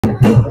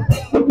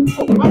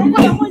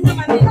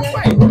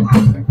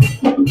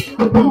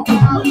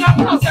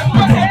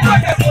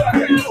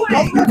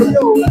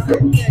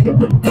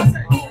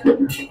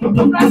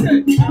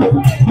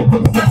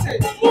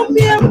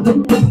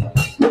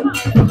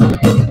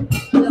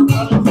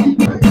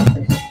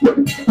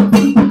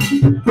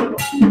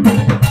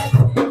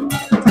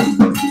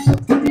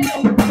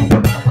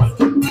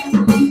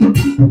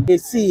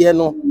See, you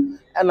know,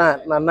 and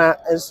Nana,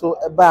 and so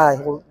a buy,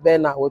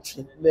 Ben, I watch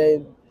it,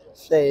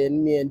 say,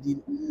 and me and the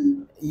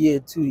year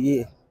 2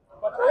 years.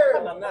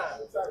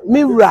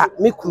 Me rat,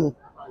 me kunu,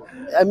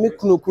 and me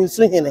kunu kun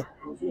swing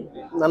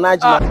Nana.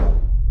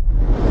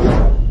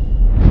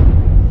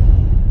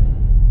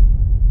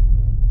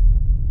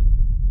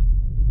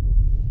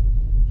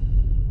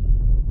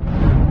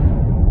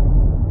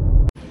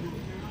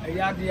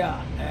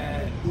 Yadia,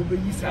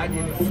 Ubisa,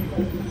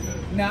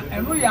 now,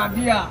 and we are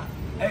dear.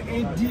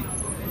 Edi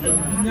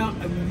nya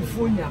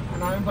California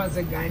and I remember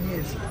the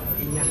Ghanaians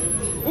in ya.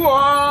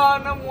 Oh,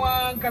 no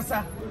one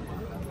kasa.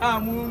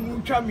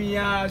 Mu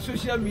chamia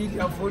social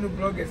media phone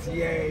bloggers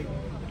here.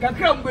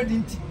 Kakra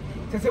mbedinti.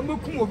 Tese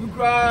mokum obi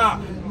kra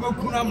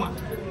mokunama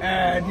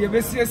de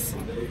besies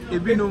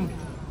ebino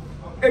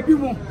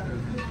ebimo.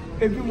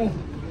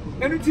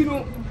 Nanu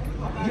no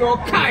your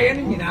kai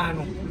ni nyina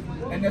no.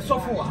 And the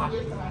sofo ha.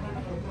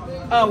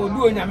 Wo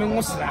du onyame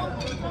nwosra.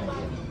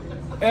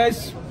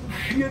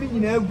 Hearing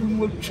in every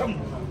wood chum,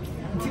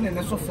 until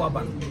an sofa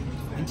ban,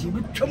 and she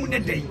would chum in a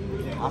day.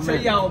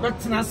 Say, ya,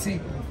 that's nothing,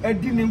 a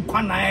didn't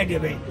quana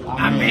idea.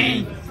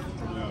 Amen.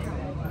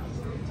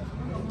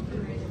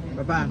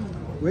 Papa,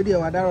 where do you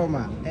are,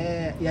 Daroma?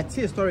 You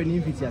see a story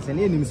in Infitias, and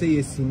him say,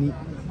 yes, see,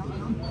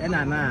 and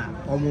Anna,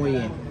 or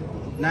more.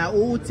 Now,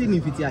 all tin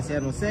Infitias,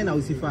 and say, I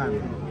will see far.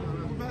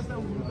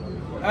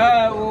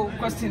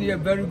 Question, a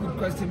very good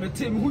question. The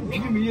team who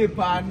give me a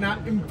partner,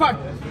 in fact.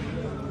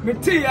 Me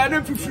tell I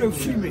don't feel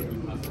free me.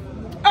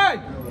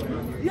 Hey,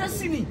 yes,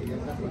 see.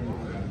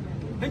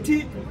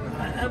 Enti,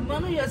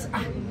 manu yes.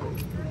 I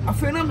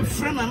feel na me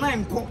friend and I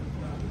am call.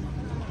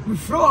 Me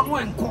friend no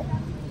am call.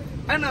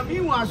 And I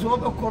mean was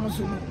over corner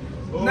so.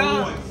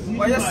 Now,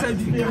 why you said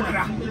you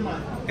kra?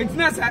 It's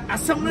not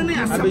asem na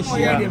asem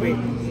ya de be.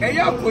 E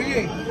ya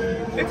koye.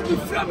 It's me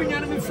friend me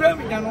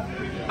nyano.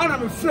 And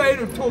I'm afraid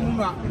to tell me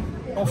na.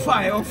 Or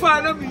fire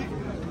na me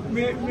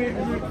my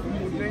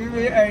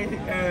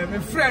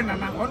friend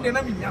and I'm on the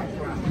name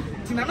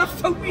of Tina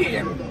for me.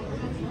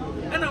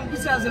 And I'm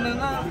besides an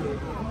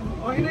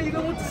or you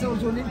don't want to say,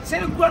 so they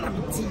tell one of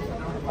the tea.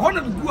 I want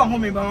to go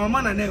home by my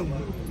man and them.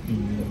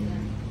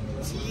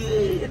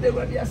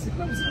 Everybody has to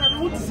come to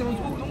say,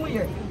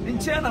 in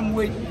China,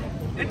 way.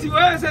 And you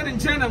are said in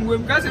China,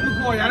 we've got to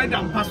go a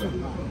damn passel.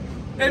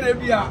 And they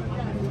be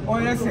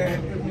or yes,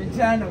 in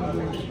China.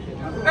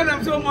 And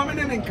I'm so moment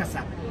in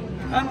Casa.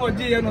 And what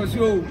dear no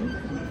so.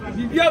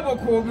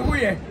 Bibiaboko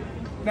we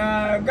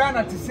na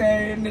Ghana to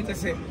say nature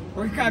say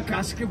we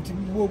can't script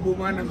bobo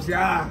man am say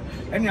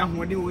any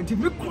amode wonti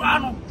me kura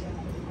no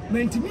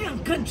mentimi an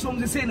kan chom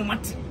the say no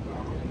mate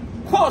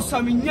course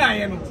am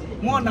nyaye no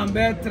more than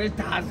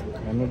 3,000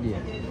 no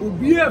dia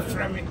obi e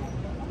frame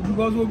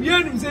because obi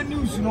anim say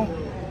news no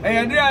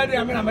eh dey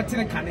am na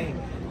metene kane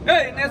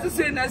eh na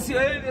say na see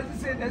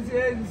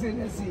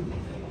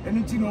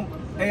eni ti no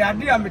eh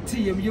ade am te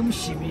yem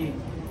himie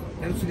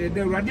enso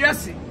de rade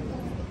ase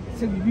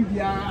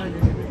Bibia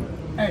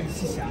and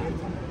Sisa.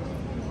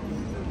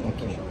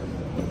 Okay.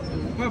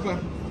 Papa,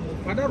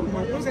 Madame,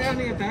 was I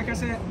any attack? I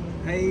said,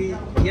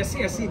 yes,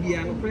 I see the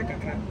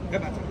Anoprecca.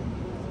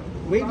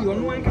 Wait, you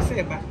know, I can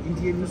say, but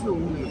Indian so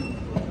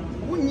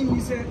when you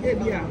say,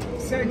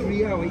 Ebia,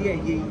 surgery our year,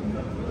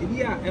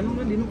 Ebia, and no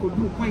one could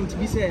do point to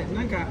be said,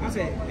 Nanka, I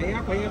say,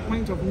 a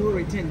point of no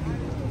return,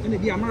 and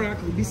the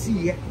America will be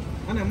see,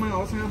 and a man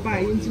also buy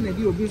into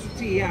the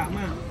obesity,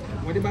 man.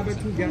 What about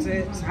two just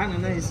Sana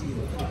nice?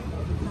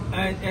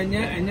 And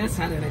yes,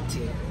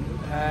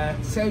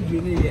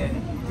 surgery,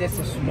 just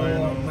a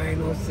small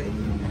minor say,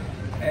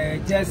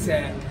 just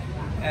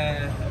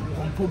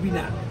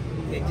Pompobina,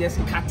 just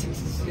cut it,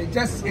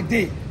 just a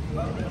day,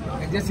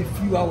 just a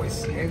few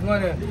hours. It's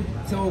not a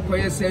so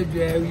quiet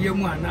surgery, you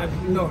want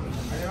no.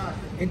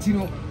 And you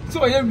know,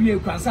 so I am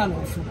concerned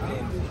with food.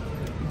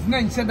 It's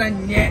not said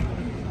yet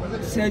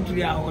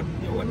surgery or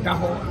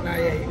Daho,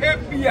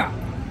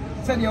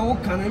 said you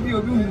can be a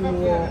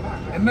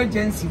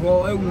emergency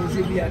or I will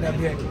say be at a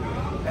bed.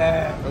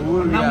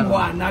 Number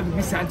one, not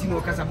be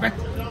Santino Casa. But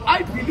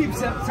I believe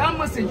some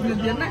message will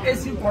be not a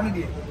simple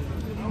quantity.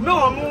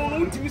 No,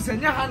 to be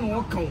sent your hand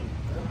or come.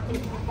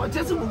 Or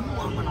just a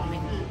woman on me.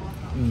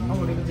 I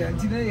want to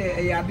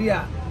today a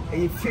idea,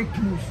 a fake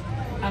news,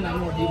 and I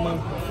know the man.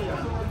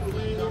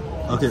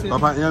 Okay,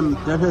 Papa, I'm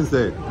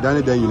say,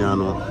 Danny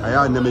Daniano,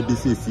 I never be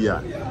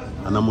here.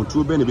 And I'm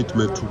too benefit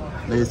me too.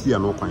 They see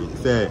no point.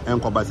 Say,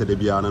 Uncle Bassett, the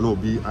Biana, no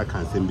be, I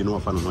can't send me no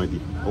fun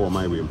or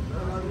my way.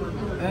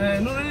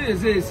 No,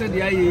 they said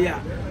the idea.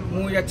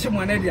 Moya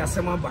Chimane, the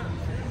Asamaba.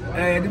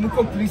 The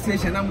Muko police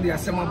station, I'm the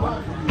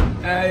Asamaba.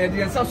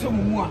 The Assassin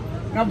Mua,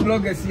 now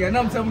bloggers here,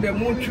 now some of the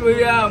more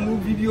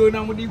video,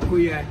 now with the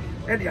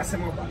Eddie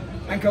Asamoba.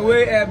 And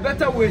a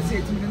better way say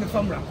it in the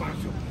family.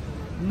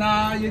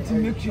 Now you to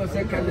make sure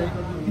second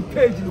the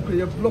page look at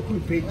your block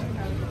page.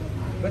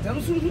 But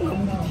I'm so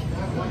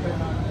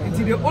it's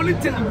the only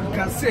thing we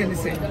can say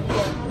is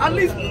at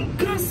least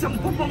some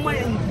papa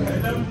mind.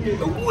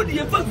 Would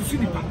you ever see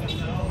the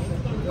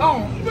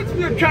oh, but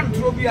we can't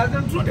throw me as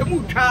I'm through the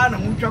moon can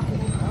and moon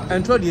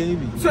and throw the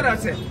enemy. So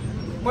that's it.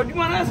 But you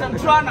want us and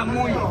try and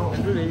more.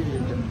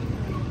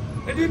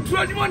 I didn't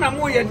try to want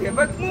more yet,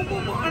 but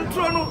and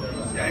Trono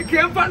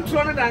came from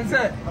Trono and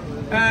said,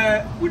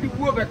 would you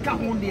work a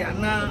come on the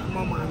Anna,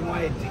 Mamma, and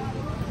White?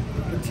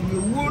 But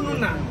you won't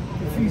know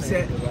if you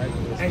said,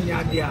 and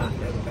Yadia.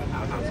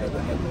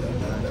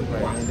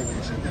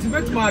 To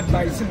make my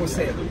advice, he was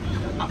said,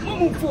 I'm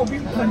not for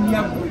being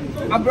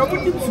Panyam. I'm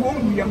probably to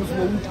Williams.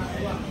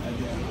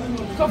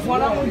 So for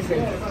now, we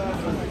say,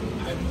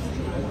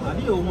 I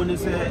don't want to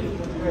say,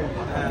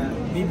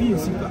 maybe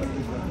super.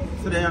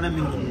 So they are the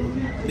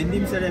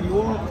name said,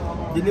 more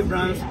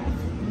deliverance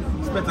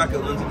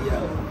spectacle.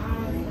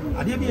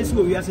 I didn't be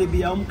so we are saying,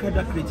 be a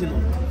cretin.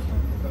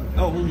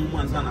 Oh,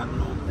 once and I don't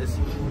know.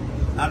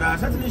 And our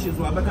certain issues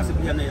were because of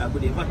the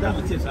good, but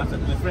that is after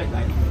my friend.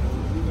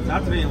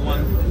 Saturday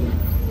one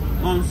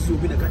months to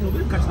be the catch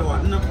the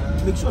one.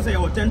 Make sure they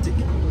are authentic.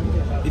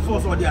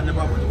 Before so they are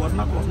never was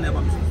not cost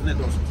never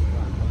netos.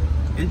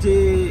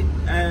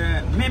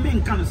 And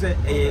maybe can say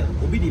a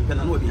obedient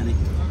penalty.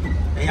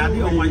 A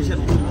idea on one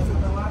channel.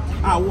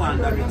 I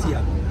want that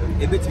here.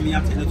 A bit me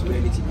at to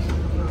reality.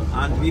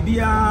 And maybe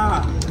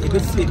a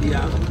bit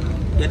severe.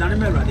 They don't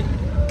remember.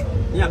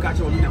 You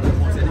catch on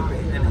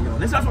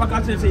let's ask what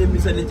I can say,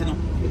 Miss Elitino.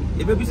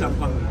 A baby some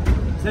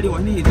said you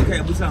need to carry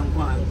Busan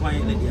quite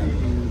in India.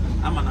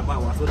 I'm an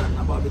about so that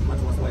about it much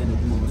was why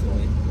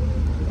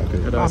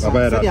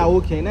the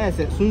okay, I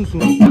said soon.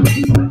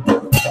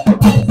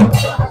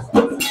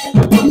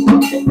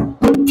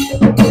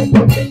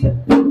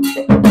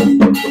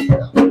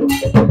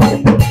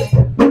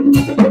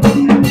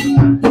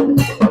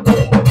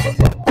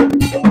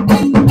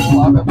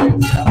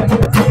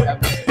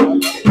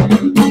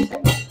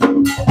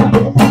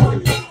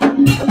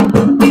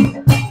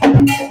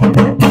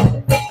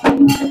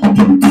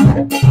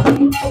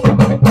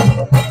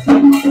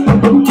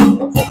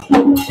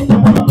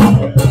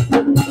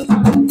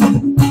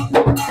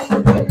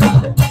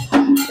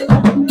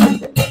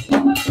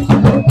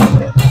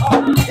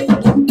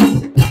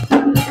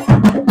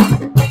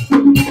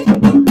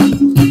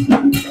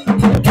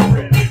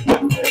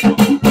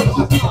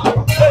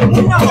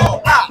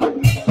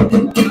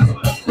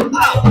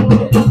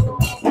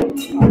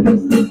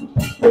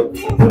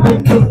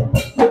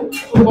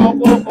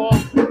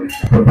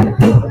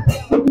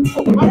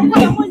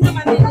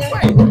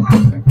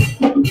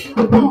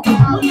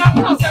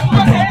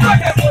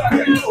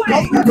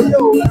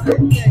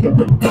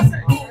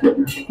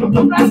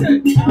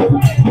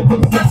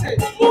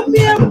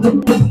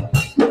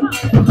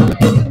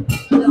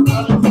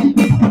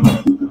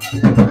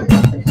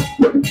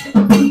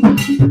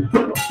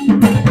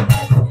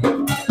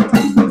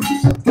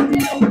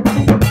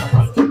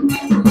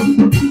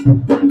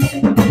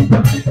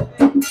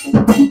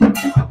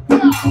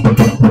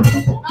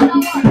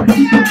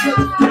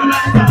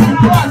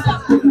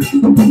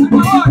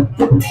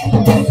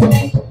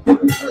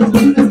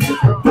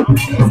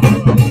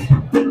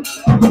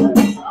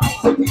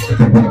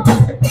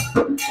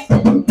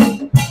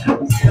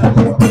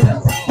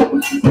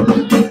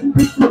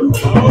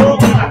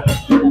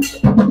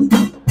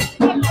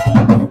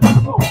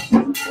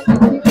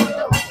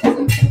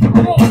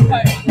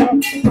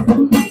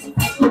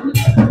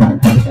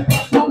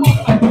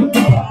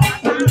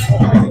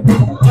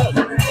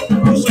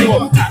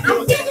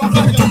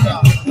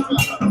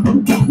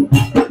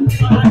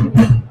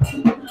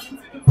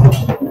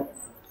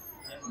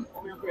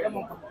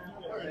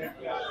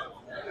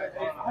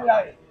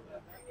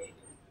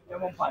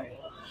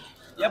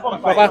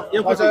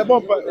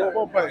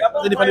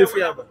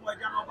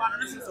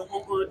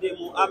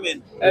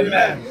 Amen.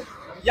 Amen.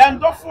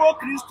 Yandofo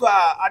Kristo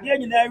a ade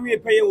nyina wie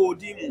peye wo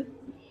di mu.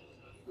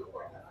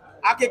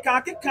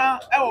 Akeka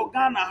e wo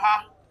Ghana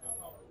ha.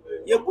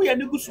 Yebu ye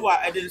nigusu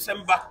a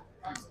edensem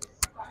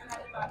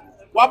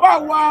Waba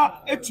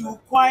wa etu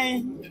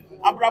kwan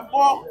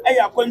abrabo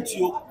eya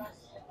kwantio.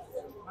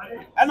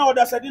 Ena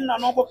oda sadin na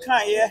no ko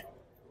kan ye.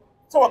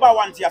 So waba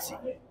wanti ase.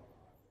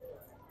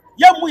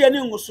 Yamu ye ne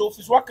nguso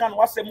fi so kan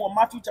wasem o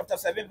Matthew chapter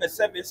 7 verse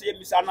 7 say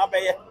misa na be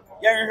ye.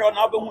 Ye hwe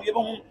na obehu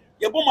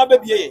yebu ma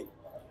bebie.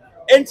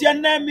 Enti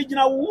ena mi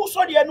gina wo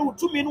so de ne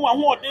utumi no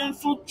ahoden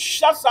so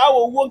twa saa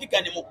wo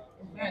nkikanimu.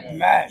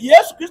 Amen.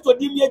 Yes Christo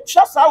di me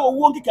twa saa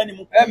wo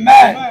nkikanimu.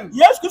 Amen.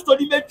 Yes Christo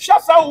di me twa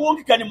saa wo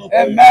nkikanimu.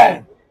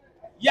 Amen.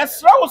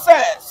 Yes, Raul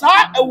said, Sir,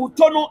 a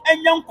wutono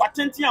and young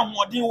quatenti and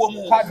modern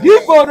woman.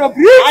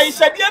 I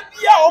said, Yea,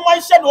 oh my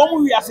shadow,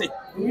 we are saying.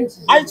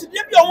 I said,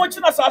 Yea, you're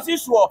watching us as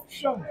is war.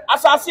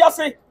 As I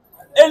say,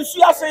 and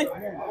she say,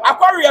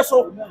 Aquarius,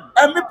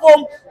 and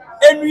Mipom,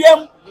 and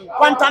Riem,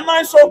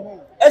 Pantanaiso,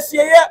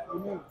 Esia,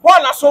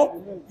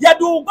 Walaso,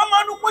 Yadu,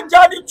 Gamanu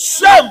Mujadi,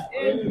 Shem.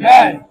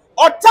 Amen.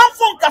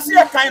 Otamfo nkase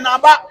ye kan na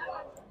aba.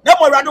 Na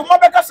mo Awurade mo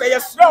beka say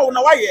yesra wo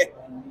na waye.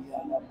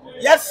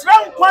 Yesra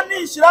nkwa ni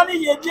nhira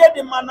ni yedie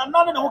de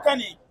manana ne ho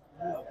kani.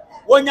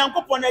 Wo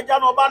Nyankopon agya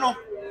no ba no.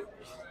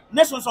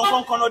 Ne sonson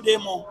konkono de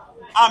mo.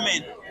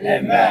 Amen.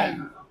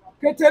 Amen.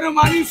 Ketero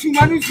manisu.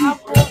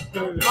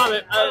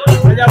 Mame,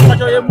 aja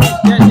kwacho ye mu.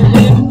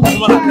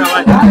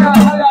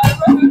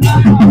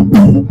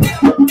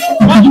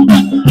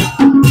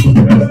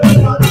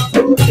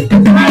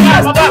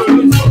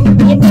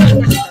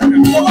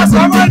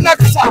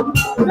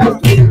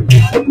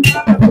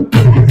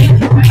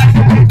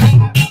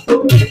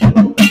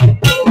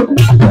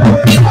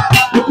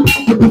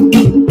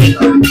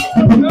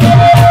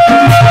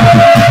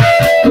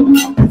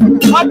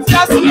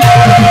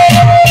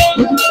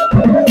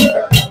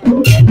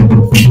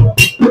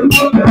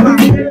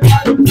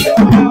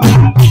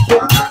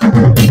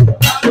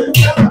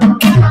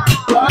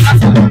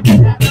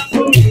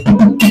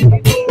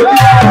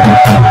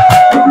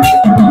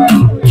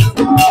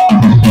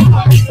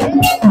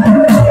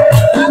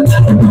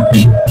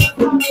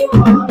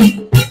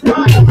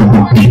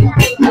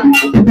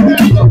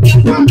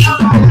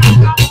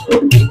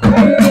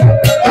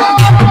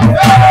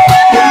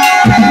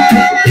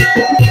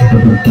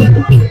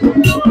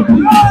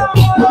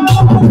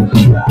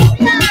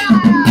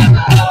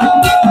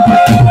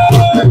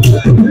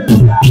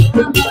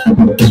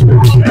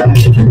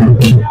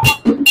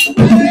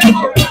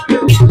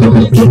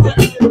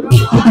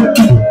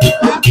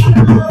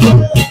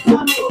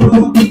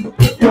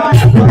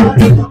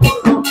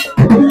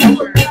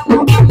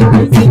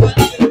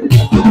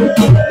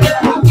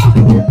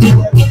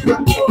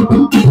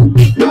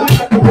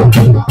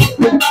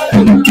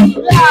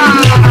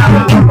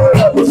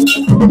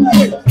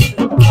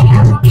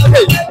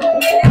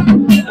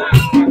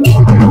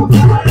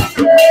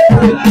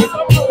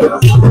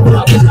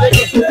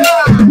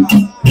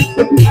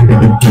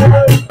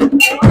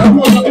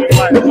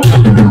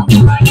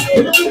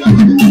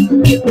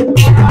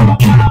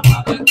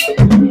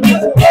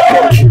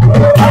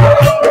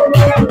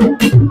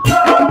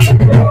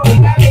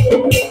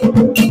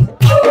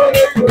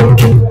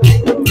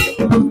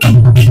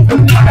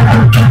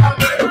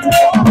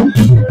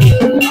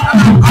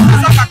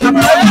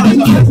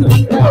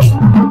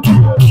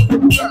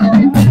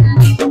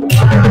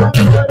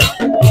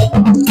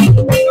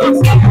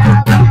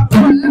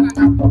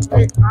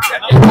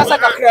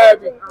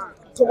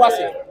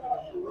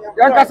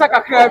 Yankasa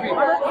kakrabi.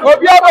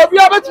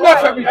 Obia betu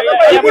afabi.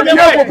 Ibu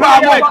die ko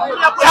pa mo.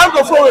 Time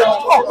go forward.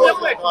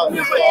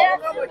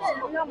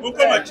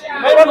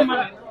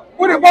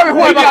 Who the boy who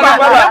about?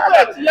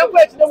 You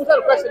wait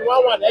the question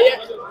 1-1.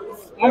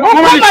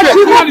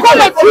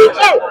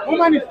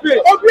 Woman is free.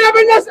 Obia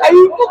benyas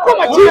ayi ko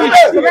ma chi.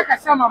 Make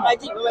kasama ma.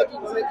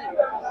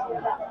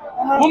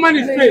 Woman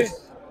is free.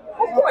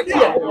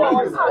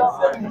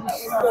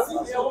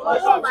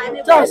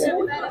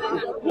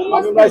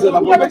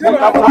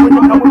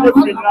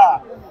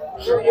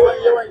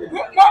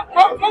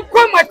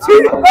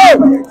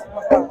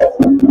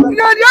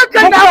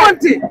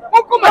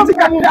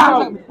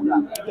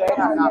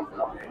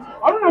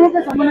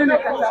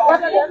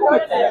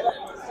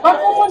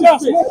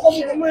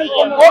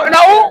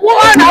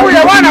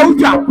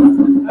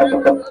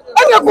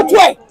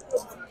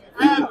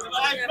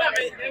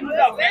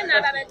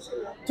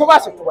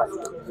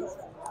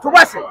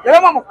 Tubase,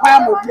 yema mkwaya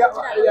mo bia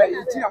ya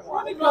yitia mo.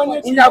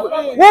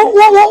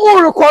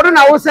 Wo record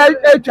na wo say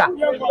etwa.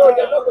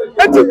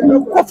 Eti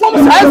ko form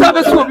size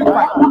be so bi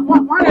kwa.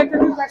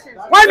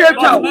 Why dey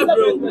tell?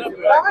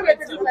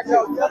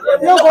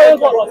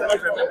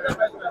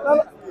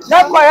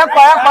 Yakwa.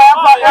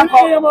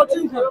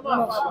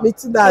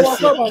 Miti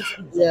dance.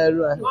 Yeah,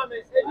 right.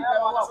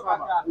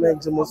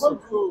 Mejumoso.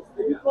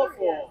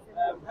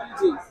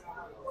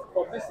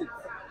 For visit.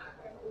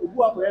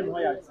 Ubu akoye no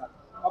ya isa.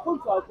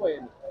 Akonto akoye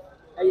no.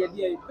 Eye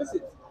dey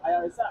visit.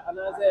 Ayarisa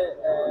another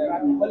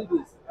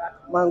holidays.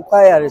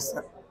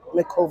 Mankwayarisa.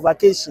 Me call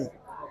vacation.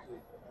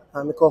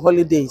 Me call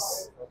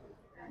holidays.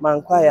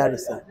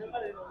 Mankwayarisa.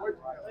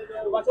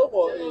 But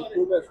for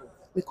progress.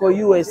 Me call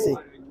USA.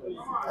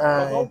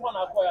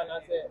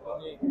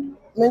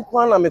 Me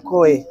kwana me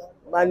call e.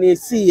 Ma na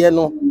esi ye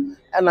no.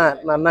 Na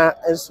nana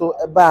enso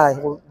eba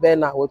be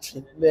na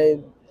wotwe. Be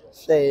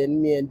share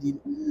me and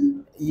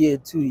year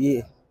 2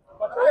 year.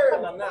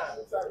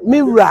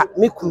 Mira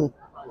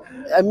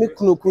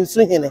mikunu kunsu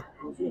hene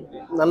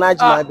na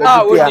najima be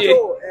bia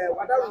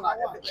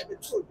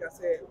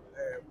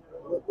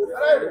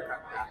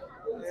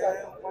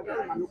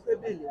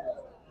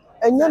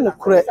enya no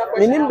kure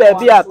minim ba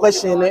bia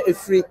question na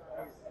efri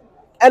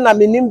ena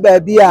minim ba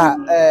bia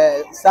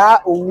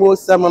sa owo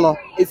sem no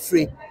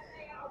efri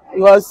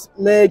because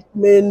me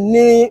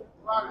ni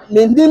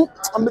minim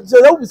so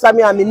you say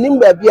me minim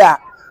ba bia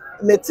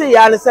meti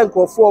ya ne se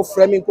nkofo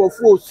frame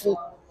nkofo osu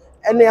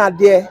ene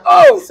ade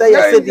say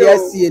yes dey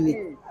asie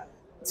ni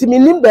ti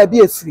minim ba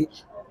bia efri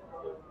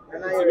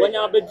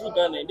Wanya bedu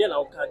Ghana dey na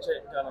o ka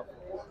che Ghana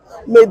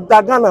me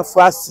dagana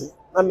fasi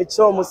na me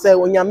che o mo say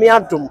onyame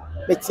adom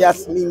meti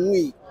as me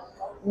nwi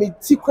me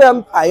ti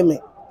kwam pai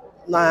me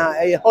na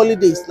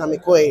holidays na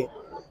mekɔɛ.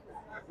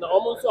 Na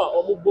ɔmo nso a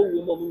ɔmo bɔ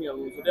wo mo nua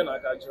no so de na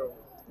aka kyerɛ wo.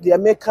 Deɛ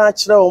meka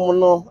kyerɛ wo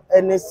no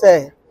ɛne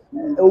sɛ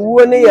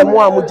ewuo ne yɛ mo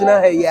a mo gyina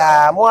ha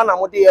ya mo na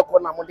mo de yɛ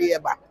kɔ na mo de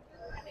yɛ ba.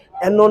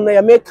 Ɛno no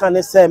yɛ meka ne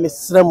sɛ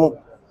mesrɛ mo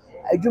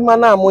adwuma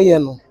na mo yɛ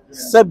no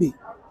sɛbi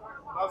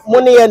mo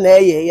ne yɛ na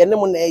ɛyɛ yɛ ne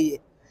mo na ɛyɛ.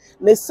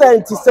 Ne sɛ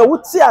nti sɛ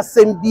wote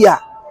asɛm bi a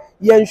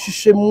yɛn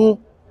hwehwɛmu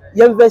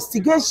yɛn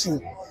investigation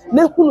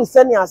ne hunu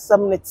sɛ ne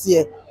asɛm ne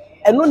teɛ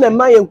ɛno na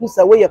ma yɛn hu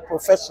sɛ wo yɛ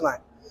professional.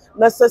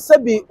 Na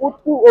sɛbi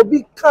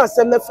obi ka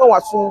asɛm ne fa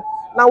waso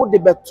na wo de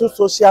beto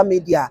social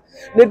media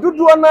ne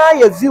dodoɔ na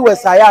yɛ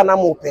viewers aya na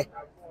mo pɛ.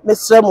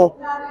 Mesrɛ mo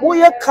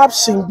yɛ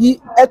caption bi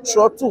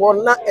ɛtro to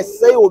hɔ na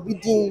ɛsɛe obi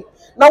din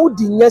na wo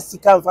di nya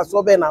sika mfa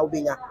so bɛ na wo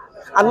benya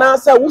ana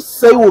sɛ wo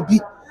sɛe obi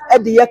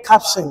ɛde yɛ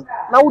caption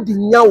na wo di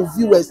nya wo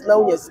viewers na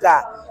wo nya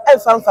sika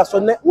ɛmfa so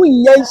na wo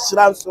nya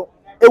nhyira nso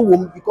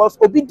ɛwom because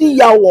obi di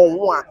ya wɔn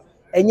ho a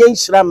ɛnyɛ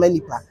nhyira ma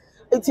nipa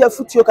enti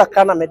afutuo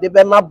kakra na mede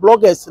bɛ ma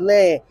bloggers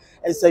ne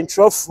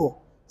nsɛntrɔfo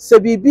sɛ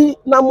bibi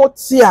na mo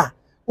te a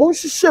mo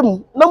hwehwɛ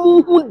mu na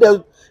mo hu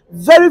the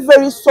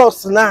very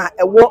source na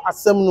ɛwɔ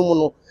asɛm no mu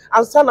no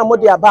ansa na mo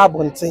de aba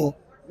abɔnten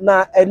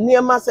na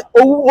nneɛma sɛ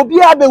obi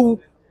abewu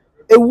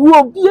ewu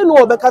obi no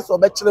obɛka sɛ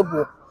obɛkyerɛ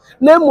bo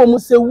na mmom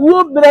sɛ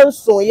wuo brɛ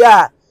nso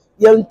ya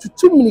yɛn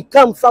tutu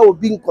minika mfa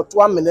obi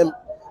nkɔto amenem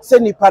sɛ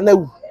nipa na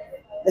wu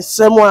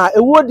esɛm a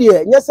ewu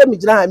de nyɛ sɛ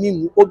migyina ha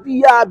mi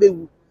obi ya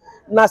abewu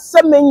na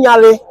sɛ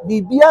menyare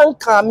bibia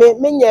nka me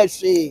menya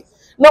hwee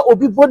na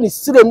obi bo ne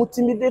sire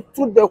mutimi de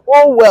to the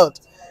whole world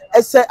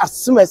ɛsɛ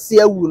asemasi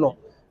awu no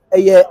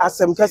ɛyɛ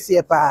asɛm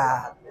kɛseɛ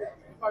paa.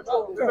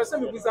 Pɛsɛ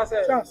mi bisa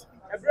sɛ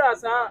ɛbrɛ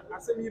asa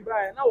asɛm yi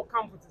bae na wo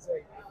camp te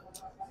sɛ.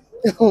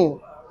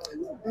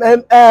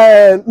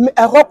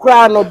 Ɛhɔ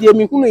koraa no deɛ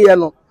mehunu yɛ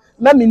no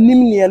na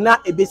menim neɛ na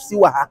ebesi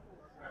wɔ ha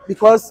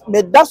because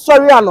meda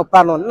sɔre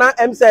anɔpa no na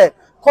ɛm sɛ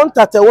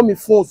contact ɛwɔ me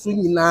phone so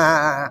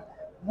nyinaa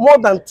more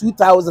than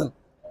 2000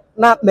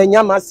 na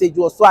manya message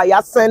wɔ so a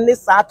yɛasɛn ne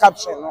saa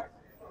caption no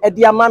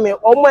ɛde ama me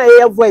ɔmo a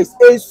ɛyɛ voice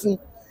esu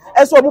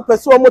ɛsɛ ɔmo pɛ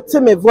sɛ ɔmo te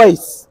me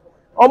voice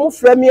ɔmo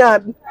frɛ me a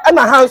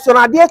ɛna ha nso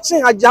na adeɛ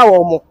kye agya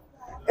wɔ mo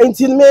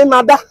enti me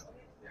mada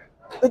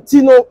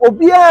enti no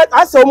obi a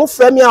asɛ ɔmo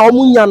frɛ me a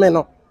ɔmo nya me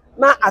no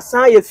na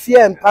asan yɛ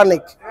fear and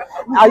panic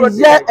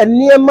ayɛ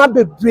nneɛma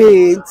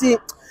bebree nti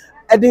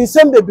ɛde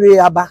nsɛm bebree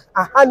aba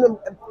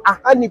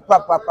aha ni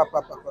papa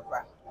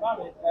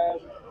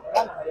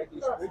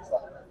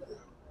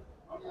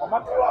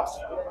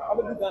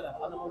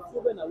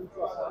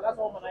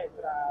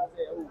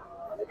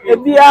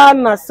ebia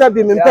na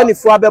sɛbi me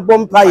mpanifo abɛbɔ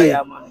mpaye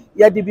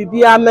yɛde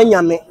bibia ma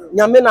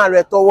nyame na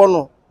retɔ wɔ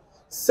no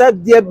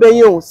sɛdeɛ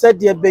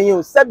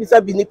benyo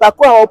sɛbi nipa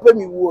ko a ɔpɛ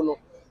mi wuo no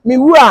mi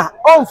wu a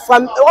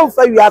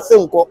ɔmfa wiase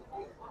nkɔ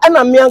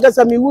ɛna me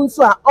ankasa mi wu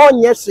nso a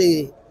ɔnyɛ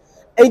hwee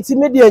enti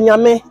me de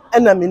nyame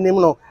ɛna menim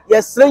no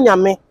yɛsrɛ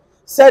nyame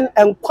sɛ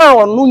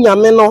nkwa ɔno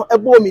nyame no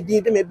ɛbɔ mi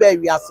din de me bɛ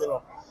wiase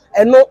no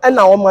ɛno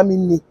ɛna ɔma me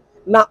ni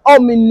na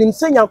ɔmenim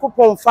sɛ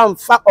Nyankopɔn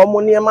mfa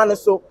ɔmo nneɛma no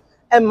so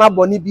ɛma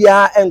bɔne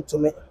biara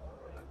ɛntome.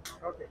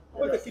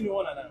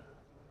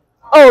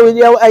 Oh,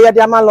 yeah,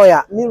 the ama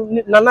lawyer.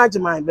 Nana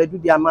Jima,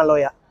 Bedu the ama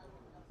lawyer.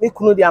 Me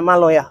kunu the ama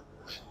lawyer.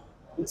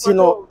 You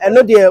know, I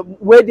know the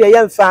way the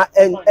young fa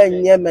and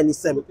Yemen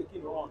is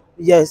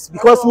yes,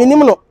 because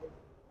minimum.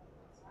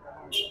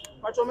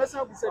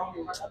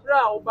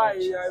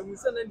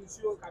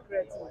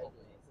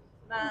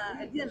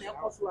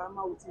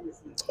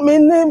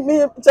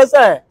 Me just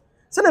say,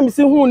 me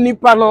see who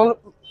nipa no.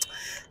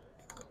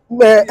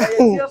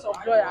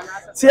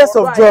 Tears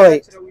of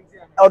joy.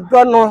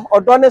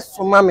 Odo ne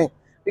soma me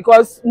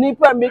because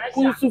nipa me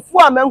kunsufu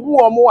a me hu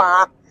omo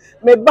a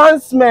me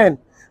bandsmen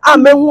a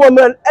me hu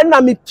omo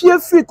na me pie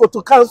free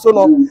koto council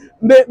no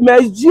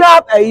me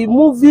jia a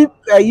movie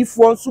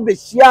ifo nso be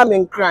hia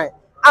me nkran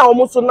a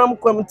omo so nam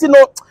kwam ti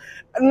no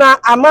na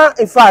ama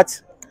in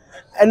fact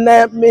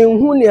na me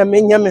hu ne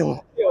me nya me hu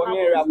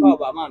onye rapa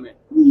ba ma me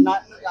na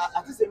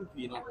atisem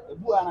pii no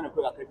ebu a na ne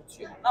kwa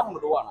akrebitu na hu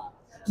do wa na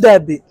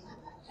Debbie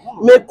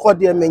me call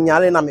the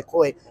menyale na me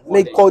call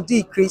me call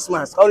the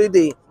Christmas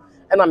holiday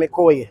and me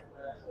call ye.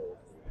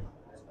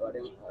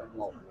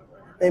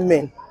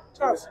 Amen.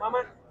 Charles,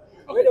 mama,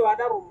 we do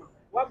ada room.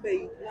 What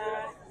be na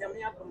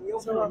nyame atom ye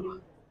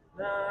hu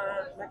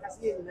na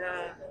kase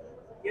na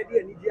ye de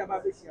ani dia ba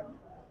be hia.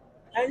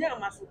 Anya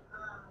amaso.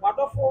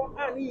 Wadofo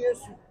ani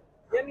Yesu.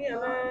 Ye ne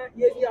ana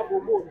ye di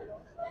abobo.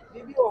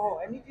 Bibi ho,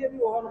 ani dia bi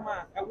ho no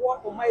ma ewo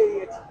oma ye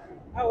ye.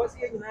 A wo se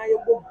ye nyina ye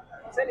bom.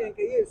 Sani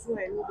nke Yesu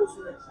ha ni gosu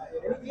na.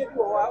 Ani dia bi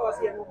ho a wo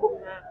se ye no bom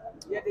na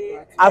ye de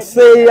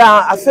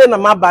afe na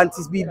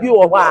mabantis bibi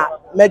wo ho a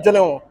medwene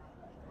ho.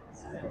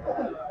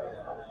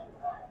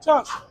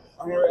 Charles.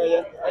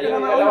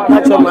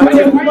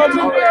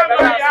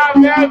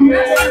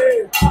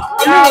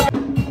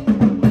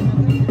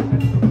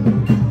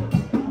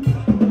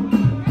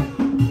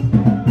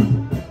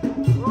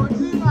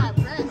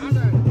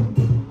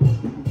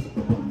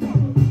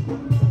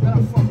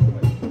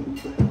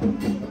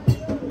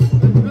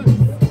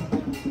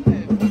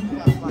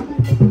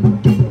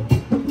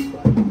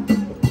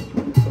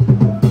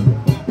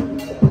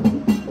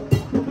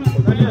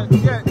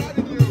 yeah.